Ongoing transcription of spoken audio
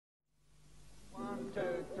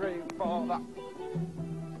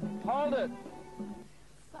Hold it.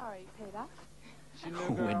 Sorry, Peter.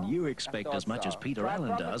 When you expect as much as Peter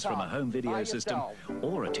Allen does from a home video system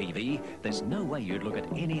or a TV, there's no way you'd look at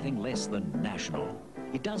anything less than National.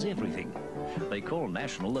 It does everything. They call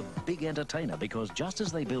National a big entertainer because just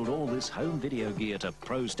as they build all this home video gear to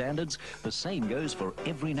pro standards, the same goes for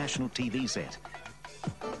every National TV set.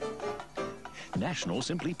 National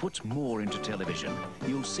simply puts more into television.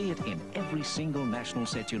 You'll see it in every single National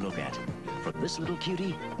set you look at, from this little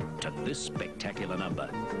cutie to this spectacular number.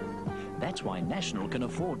 That's why National can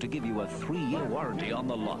afford to give you a 3-year warranty on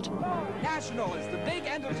the lot. National is the big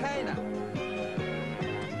entertainer.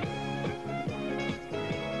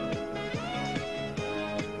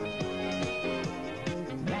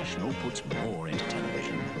 National puts